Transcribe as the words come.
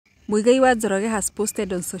Muigai wa Njoroge has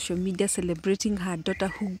posted on social media celebrating her daughter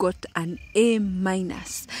who got an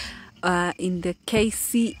A- in the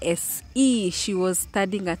Kcsw. She was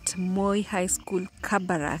studying at Moi High School,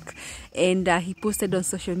 Kabarak, and he posted on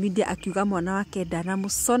social media akiuga mwana wake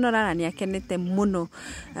ndanamusonora na niakenete muno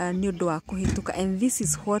ni undu wa kuhituka, and this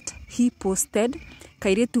is what he posted.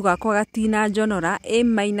 Kairitu gakwa gatina njonora A-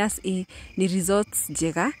 ni results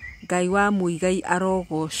njega, Ngai wa Muigai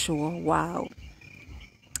arogoshwo. Wow.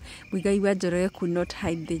 Muigai wa Njoroge could not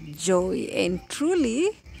hide the joy, and truly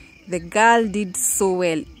the girl did so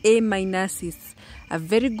well. A- is a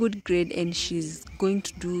very good grade, and she's going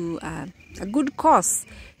to do a good course.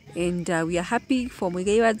 And we are happy for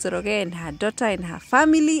Muigai wa Njoroge and her daughter and her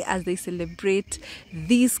family as they celebrate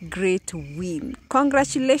this great win.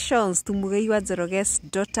 Congratulations to Muigai wa Njoroge's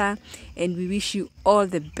daughter, and we wish you all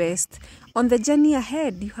the best on the journey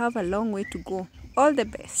ahead. You have a long way to go. All the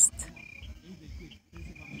best.